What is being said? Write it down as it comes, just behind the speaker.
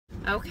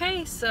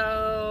Okay,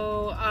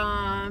 so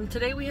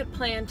today we had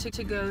planned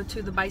to go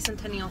to the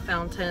Bicentennial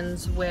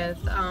Fountains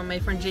with my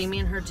friend Jamie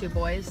and her two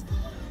boys.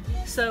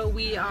 So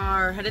we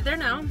are headed there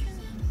now.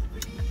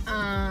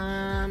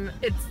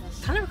 It's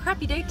kind of a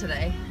crappy day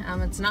today.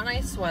 It's not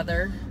nice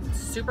weather. It's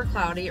super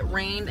cloudy. It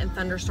rained and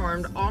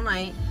thunderstormed all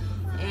night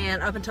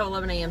and up until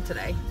 11 a.m.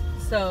 today.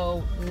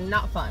 So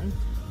not fun.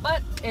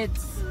 But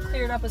it's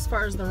cleared up as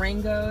far as the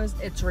rain goes.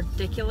 It's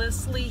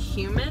ridiculously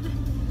humid.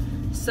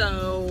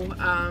 So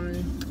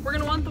we're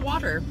gonna want the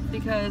water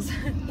because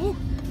ooh,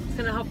 it's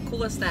gonna help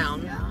cool us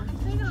down.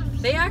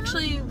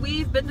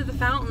 We've been to the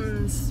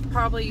fountains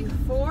probably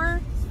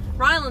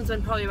Ryland's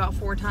been probably about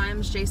 4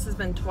 times. Jace has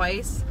been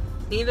twice.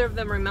 Neither of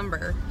them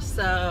remember.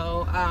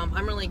 So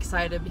I'm really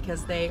excited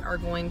because they are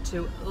going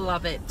to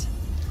love it.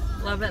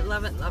 Love it,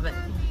 love it, love it.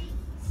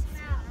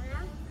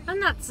 I'm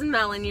not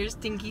smelling your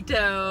stinky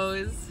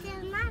toes.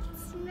 They're not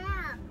smell.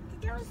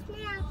 They don't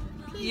smell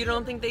pee. You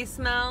don't think they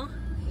smell?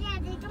 Yeah,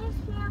 they don't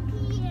smell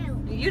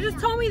PU. You just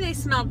told me they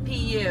smelled PU.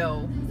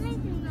 No, they're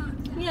not.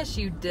 Yes,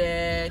 you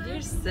did.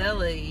 You're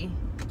silly.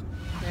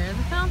 There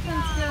the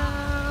fountains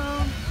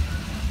go.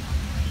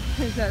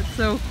 Is that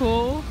so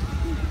cool?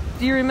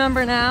 Do you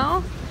remember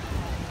now?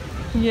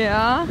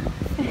 Yeah. Oh,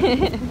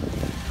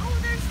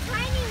 there's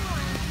tiny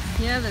ones.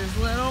 Yeah, there's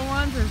little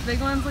ones, there's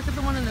big ones. Look at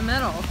the one in the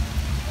middle.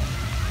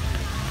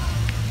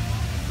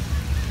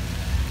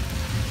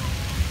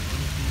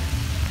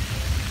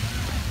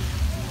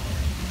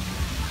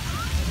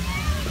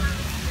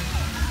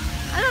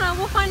 I don't know,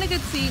 we'll find a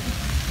good seat.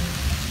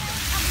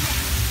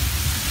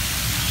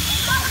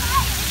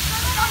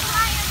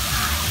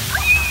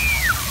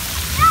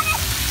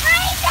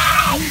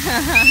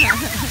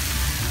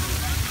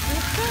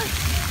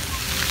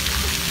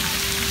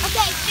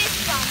 Okay, fist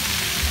bump.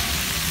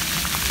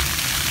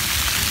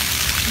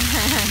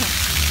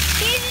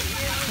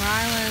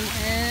 Ryland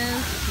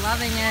is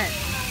loving it.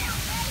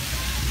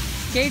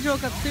 Gage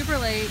woke up super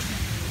late,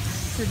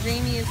 so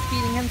Jamie is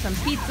feeding him some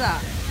pizza.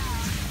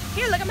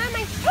 Here, look at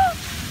Mommy.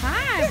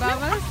 Hi,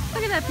 Bubba.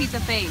 Look at that pizza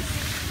face.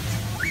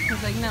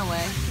 He's like, no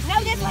way.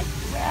 No, this one.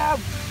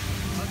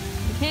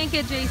 You can't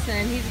get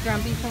Jason. He's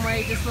grumpy from where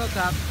he just woke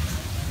up.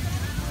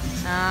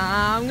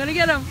 I'm gonna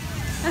get him.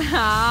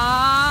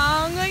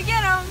 I'm gonna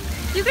get him.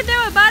 You can do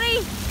it,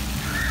 buddy.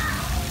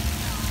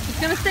 He's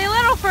gonna stay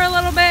little for a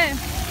little bit.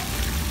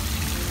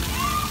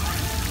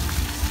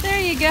 There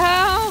you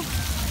go.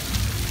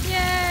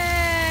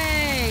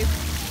 Yay.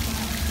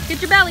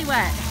 Get your belly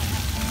wet.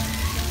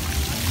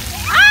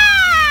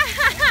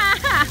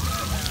 Ah!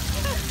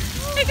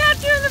 I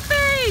got you in the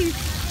face.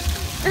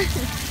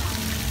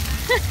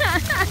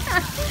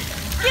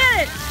 Get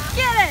it.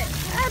 Get it.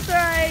 That's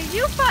alright.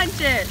 You punch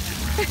it.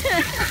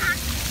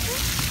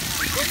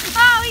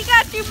 Oh, he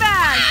got you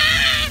back.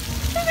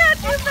 He got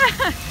you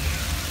back.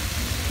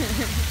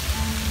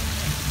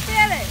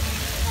 Get it.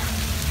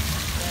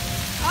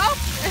 Oh.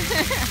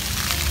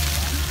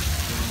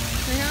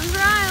 Here comes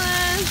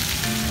Ryland.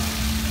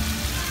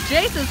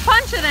 Jason's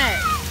punching it.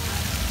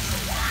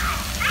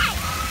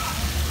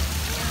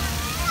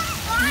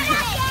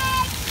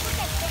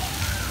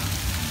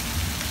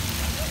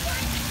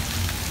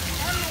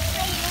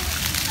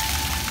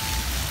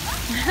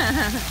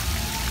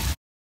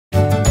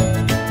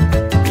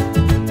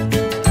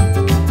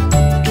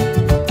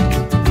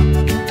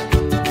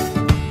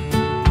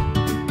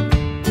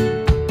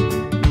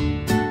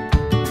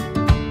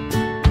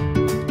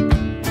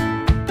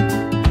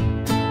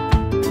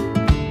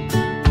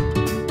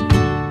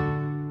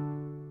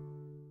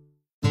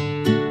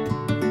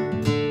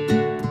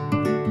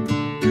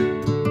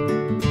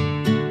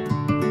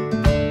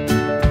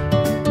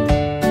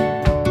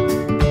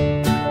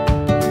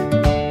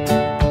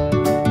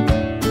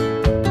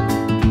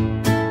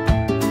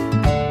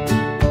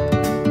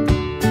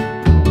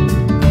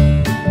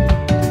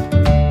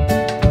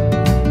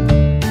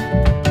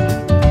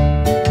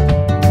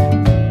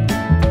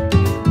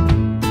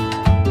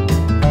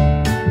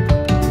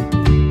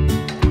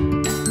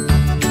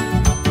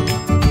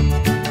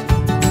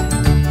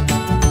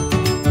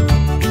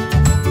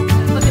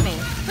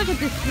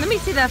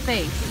 That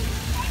face.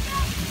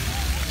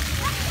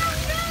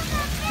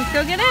 Let's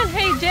go get in.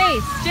 Hey,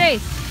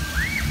 Jace.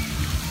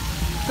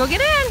 Go get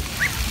in.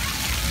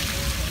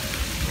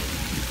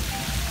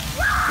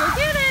 Go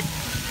get it.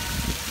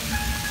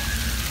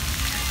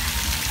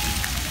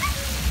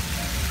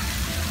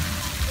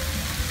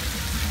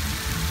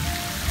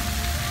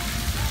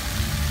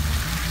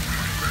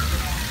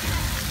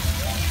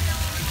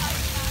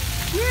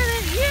 Get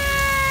it.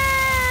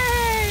 Yay!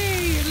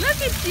 Look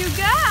at you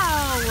go.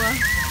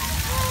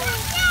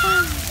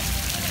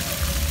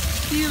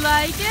 Do you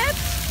like it?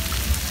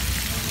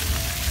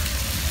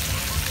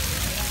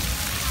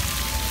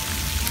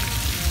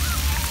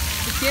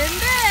 It's getting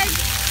big.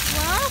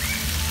 Well.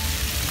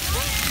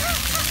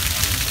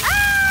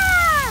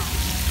 Ah!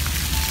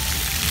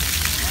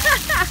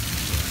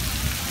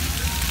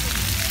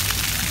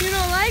 You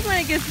don't like when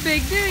it gets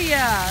big, do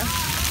ya?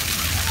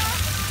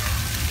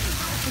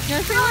 It's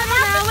gonna say little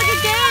now. Look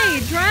at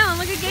Gage. Ryland,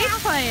 look at Gage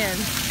playing.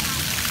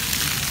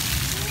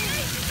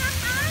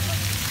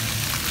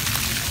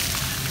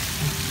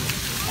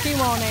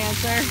 won't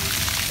answer.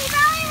 He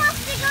probably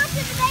wants to go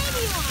to the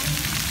baby one.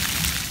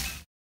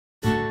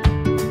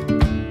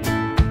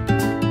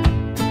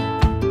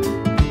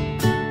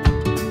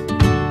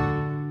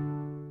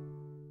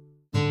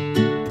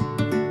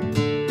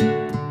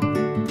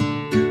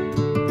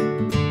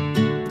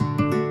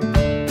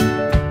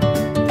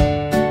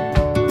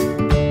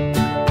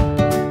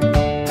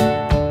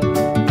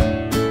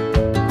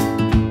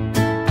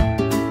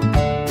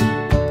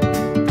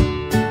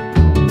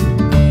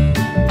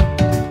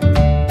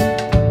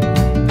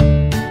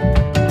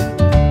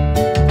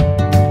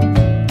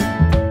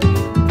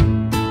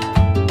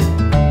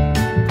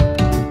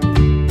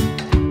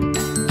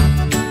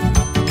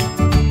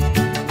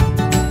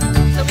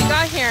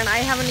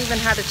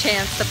 Had a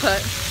chance to put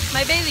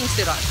my bathing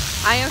suit on.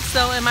 I am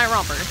still in my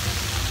romper.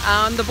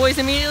 The boys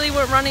immediately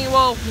went running,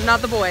 well,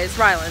 not the boys,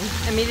 Rylan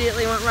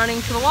immediately went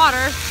running to the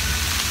water,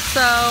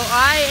 so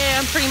I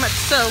am pretty much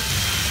soaked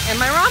in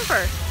my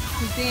romper.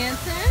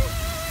 Dancing.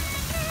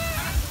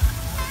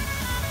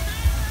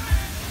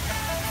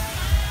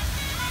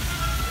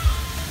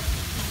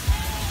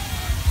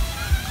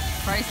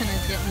 Bryson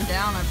is getting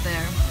down up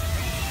there.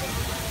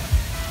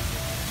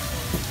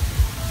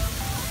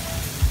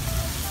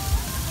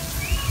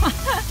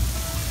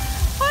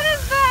 What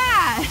is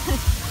that?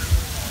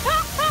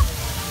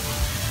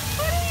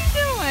 What are you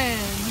doing?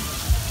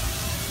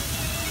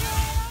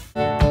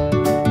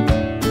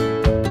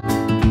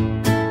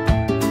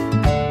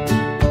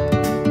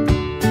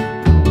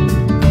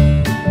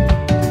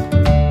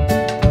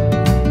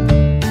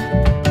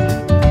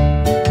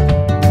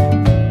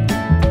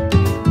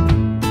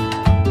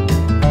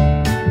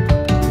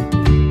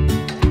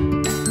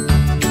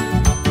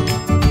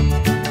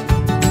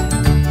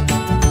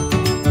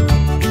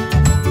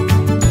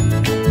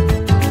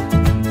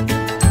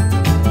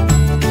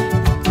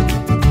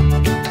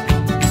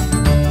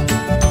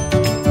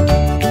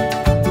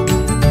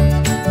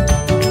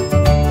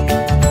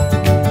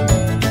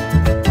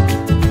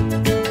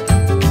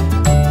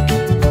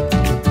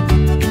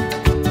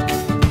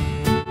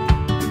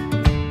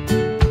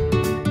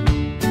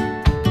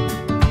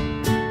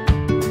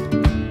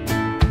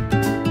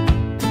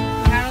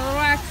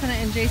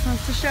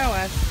 To show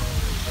us.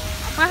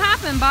 What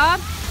happened, Bob?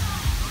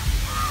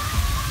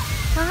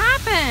 What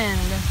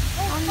happened?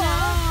 Oh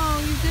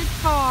no, you did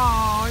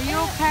fall. Are you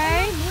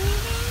okay?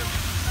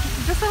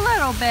 Just a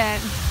little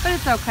bit, but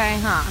it's okay,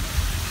 huh?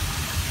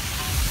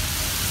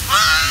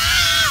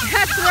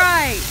 That's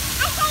right.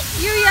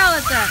 You yell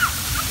at them.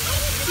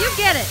 You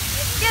get it.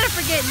 Get it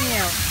for getting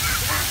you.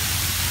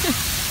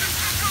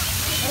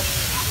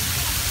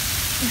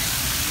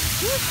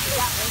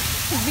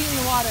 He's beating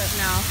the water up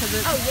now because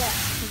it's. Oh yeah.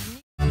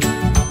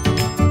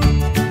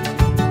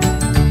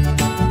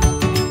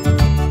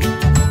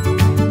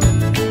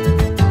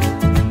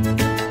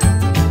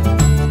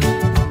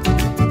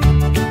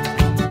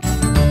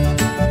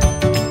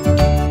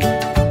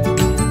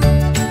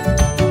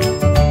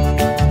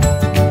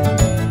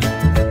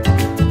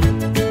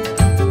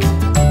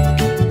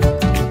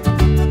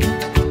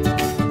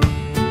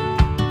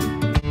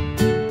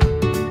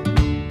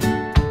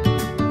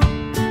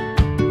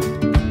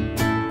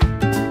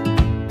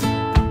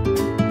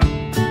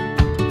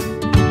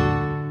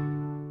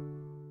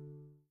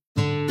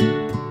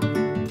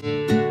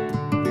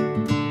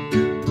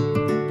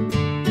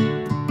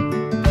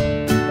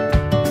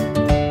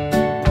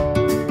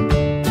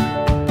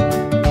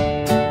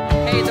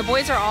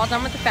 Are all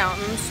done with the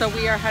fountain, so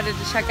we are headed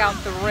to check out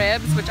the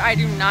ribs, which I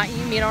do not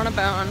eat meat on a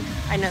bone.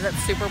 I know that's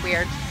super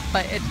weird,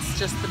 but it's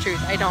just the truth.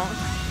 I don't.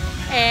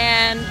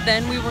 And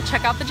then we will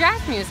check out the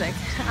jazz music.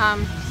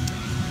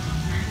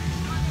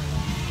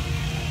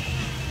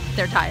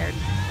 They're tired,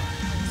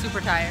 super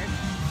tired.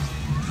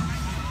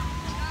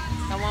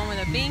 Got one with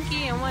a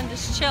binky and one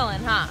just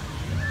chilling, huh?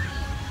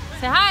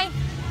 Say hi.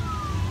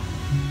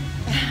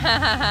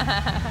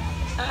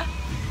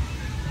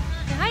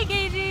 Say hi,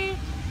 Gagey.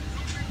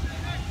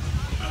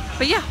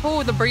 But yeah,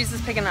 oh, the breeze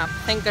is picking up.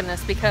 Thank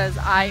goodness, because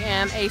I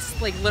am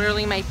like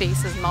literally my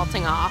face is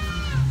melting off.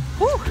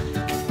 Whew.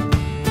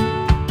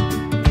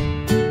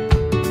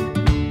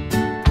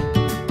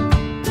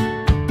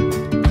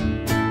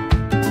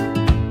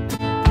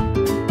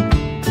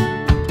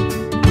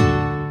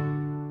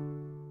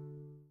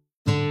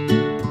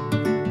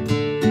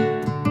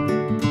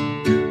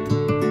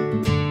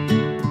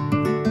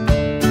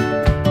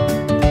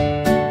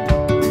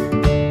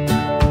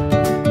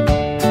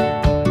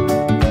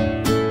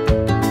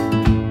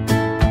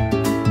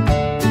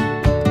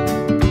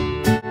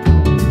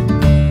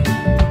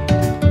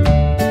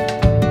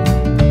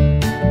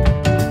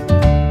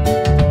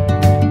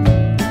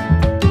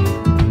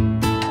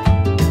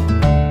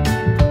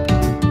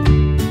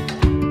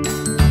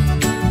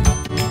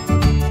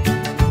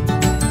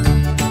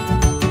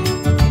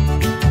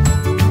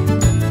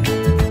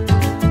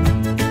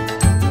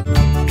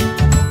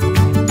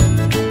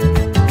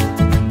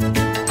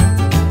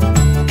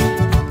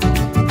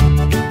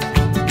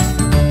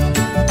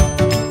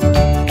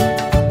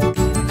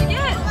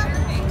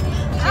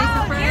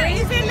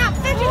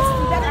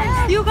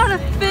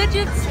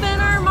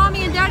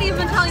 Daddy has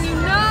been telling you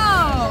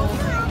no.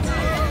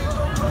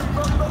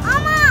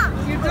 Mama!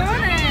 You're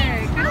doing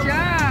it. Good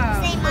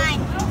job. Say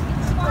mine.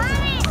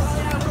 Mommy!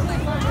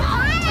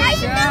 Mommy! I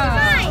should job. know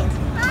mine.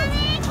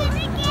 Mommy, can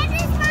we get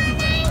this,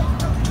 Mommy?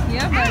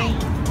 Yeah, buddy.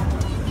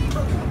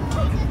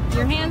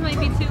 Your hands might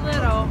be too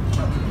little.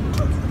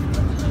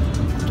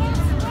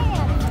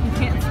 You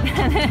can't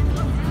stand it.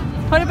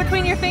 Put it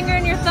between your finger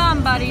and your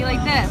thumb, buddy,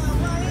 like this.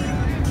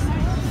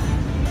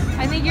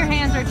 I think your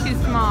hands are too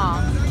small.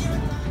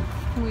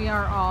 We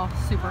are all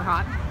super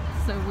hot,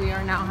 so we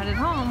are now headed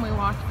home. We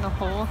watched the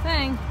whole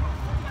thing.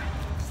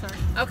 Sorry.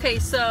 Okay,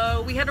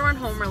 so we had to run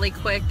home really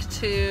quick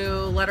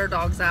to let our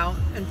dogs out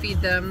and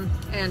feed them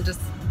and just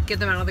get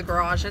them out of the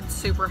garage. It's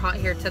super hot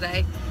here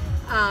today.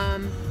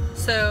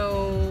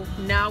 So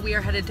now we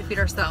are headed to feed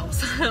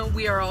ourselves.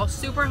 We are all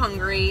super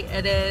hungry.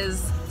 It is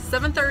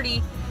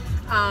 7:30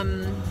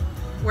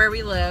 where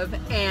we live,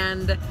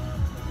 and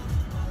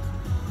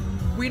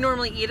we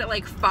normally eat at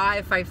like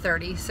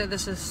 5:30, so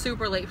this is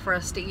super late for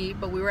us to eat,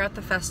 but we were at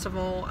the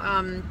festival,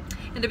 and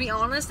to be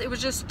honest, it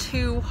was just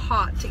too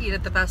hot to eat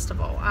at the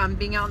festival.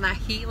 Being out in that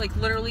heat, like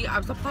literally I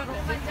was a puddle.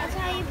 That's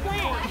how you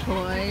play.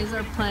 Boys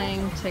are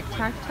playing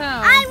tic-tac-toe.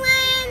 I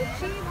win!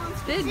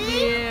 Did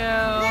See? you?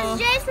 Because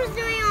Jace was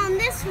doing on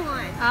this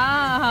one.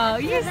 Oh,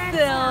 you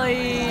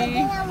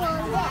silly.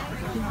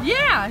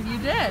 Yeah, you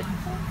did.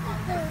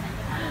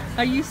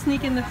 Are you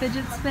sneaking the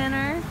fidget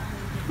spinner?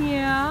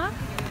 Yeah.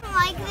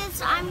 Like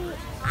this, I'm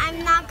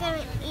not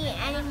gonna eat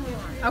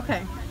anymore.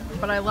 Okay,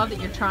 but I love that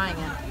you're trying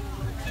it.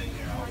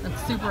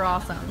 That's super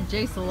awesome.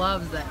 Jace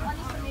loves it.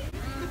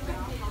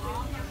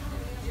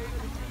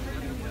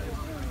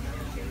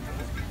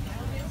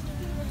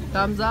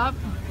 Thumbs up.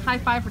 High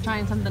five for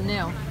trying something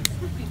new.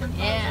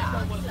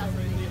 Yeah.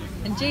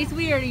 And Jace,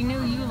 we already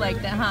knew you liked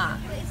it, huh?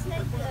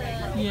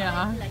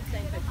 Yeah.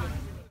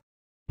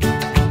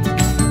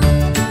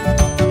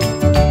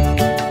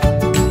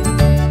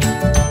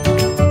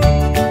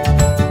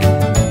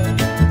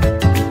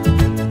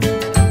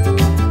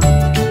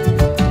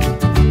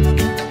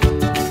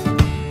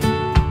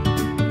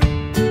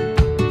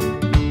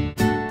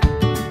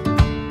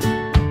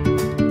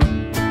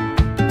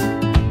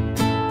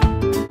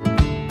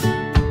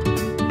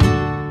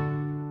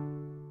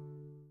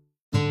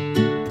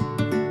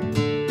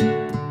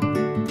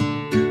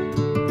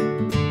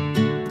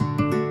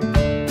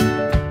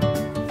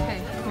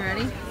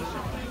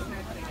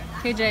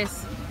 Okay,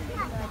 Jace.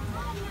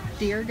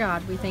 Dear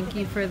God, we thank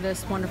you for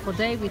this wonderful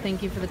day. We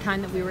thank you for the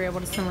time that we were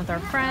able to spend with our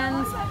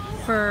friends,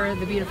 for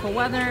the beautiful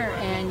weather,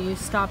 and you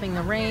stopping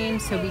the rain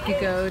so we could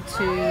go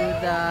to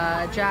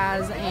the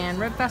Jazz and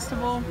Rib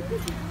Festival.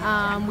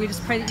 We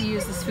just pray that you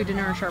use this food to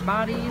nourish our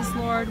bodies,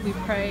 Lord. We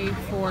pray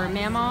for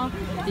Mama,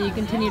 that you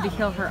continue to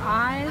heal her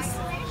eyes.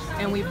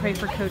 And we pray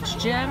for Coach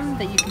Jim,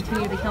 that you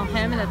continue to heal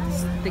him and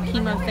that the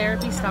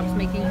chemotherapy stops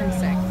making him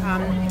sick.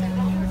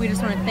 We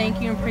just want to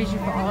thank you and praise you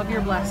for all of your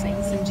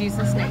blessings. In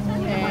Jesus' name,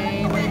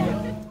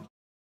 amen.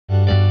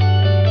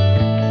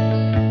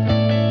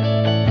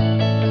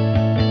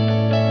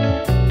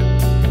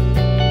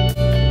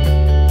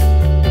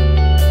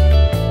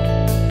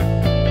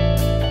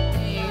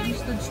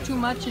 That's too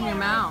much in your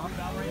mouth.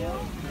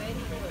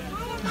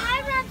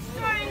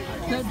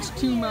 That's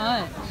too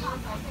much.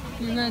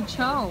 You're gonna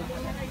choke.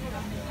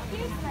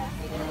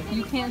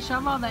 You can't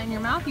shove all that in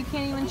your mouth. You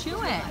can't even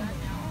chew it.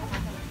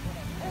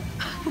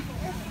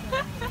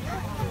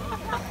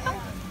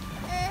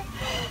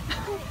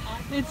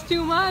 It's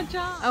too much,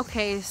 huh?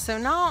 Okay, so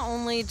not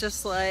only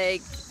just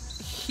like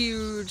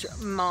huge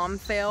mom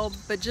fail,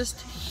 but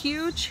just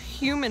huge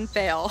human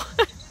fail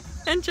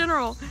in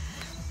general.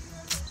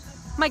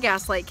 My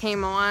gas light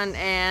came on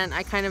and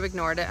I kind of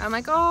ignored it. I'm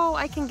like, oh,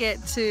 I can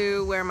get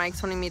to where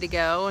Mike's wanting me to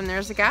go, and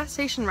there's a gas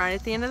station right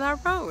at the end of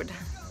that road.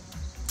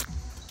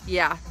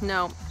 Yeah,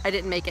 no, I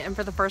didn't make it, and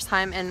for the first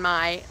time in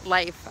my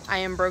life, I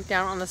am broke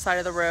down on the side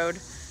of the road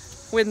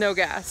with no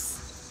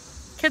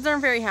gas. Kids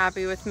aren't very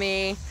happy with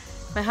me.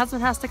 My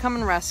husband has to come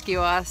and rescue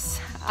us.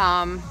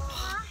 Car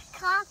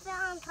fit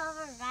on top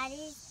of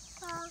Daddy's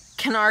car?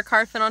 Can our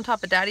car fit on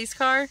top of Daddy's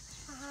car?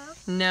 Uh-huh.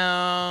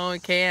 No,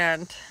 it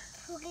can't.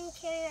 Who can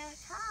carry our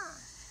car?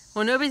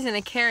 Well, nobody's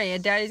gonna carry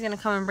it. Daddy's gonna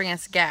come and bring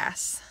us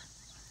gas.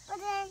 But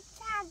then,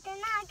 Dad, they're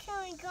not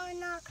carrying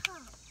going our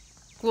car.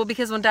 Well,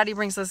 because when Daddy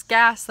brings us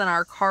gas, then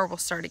our car will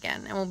start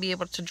again and we'll be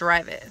able to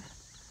drive it.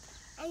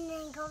 And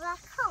then go back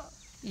home.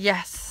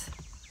 Yes.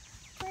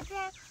 But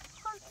then,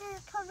 who's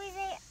the puppy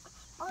they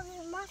all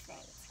the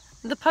muffins?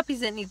 The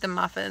puppies didn't eat the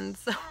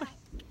muffins.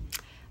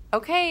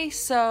 Okay,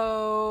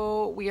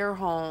 so we are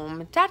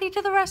home. Daddy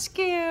to the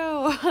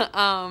rescue!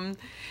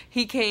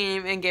 He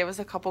came and gave us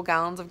a couple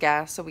gallons of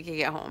gas so we could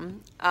get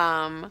home.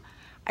 I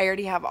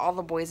already have all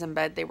the boys in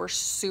bed. They were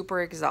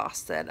super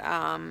exhausted.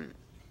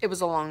 It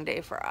was a long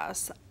day for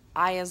us.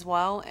 I as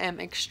well am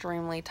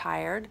extremely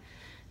tired,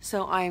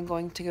 so I am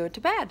going to go to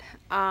bed.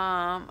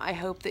 I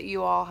hope that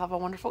you all have a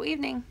wonderful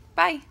evening.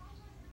 Bye!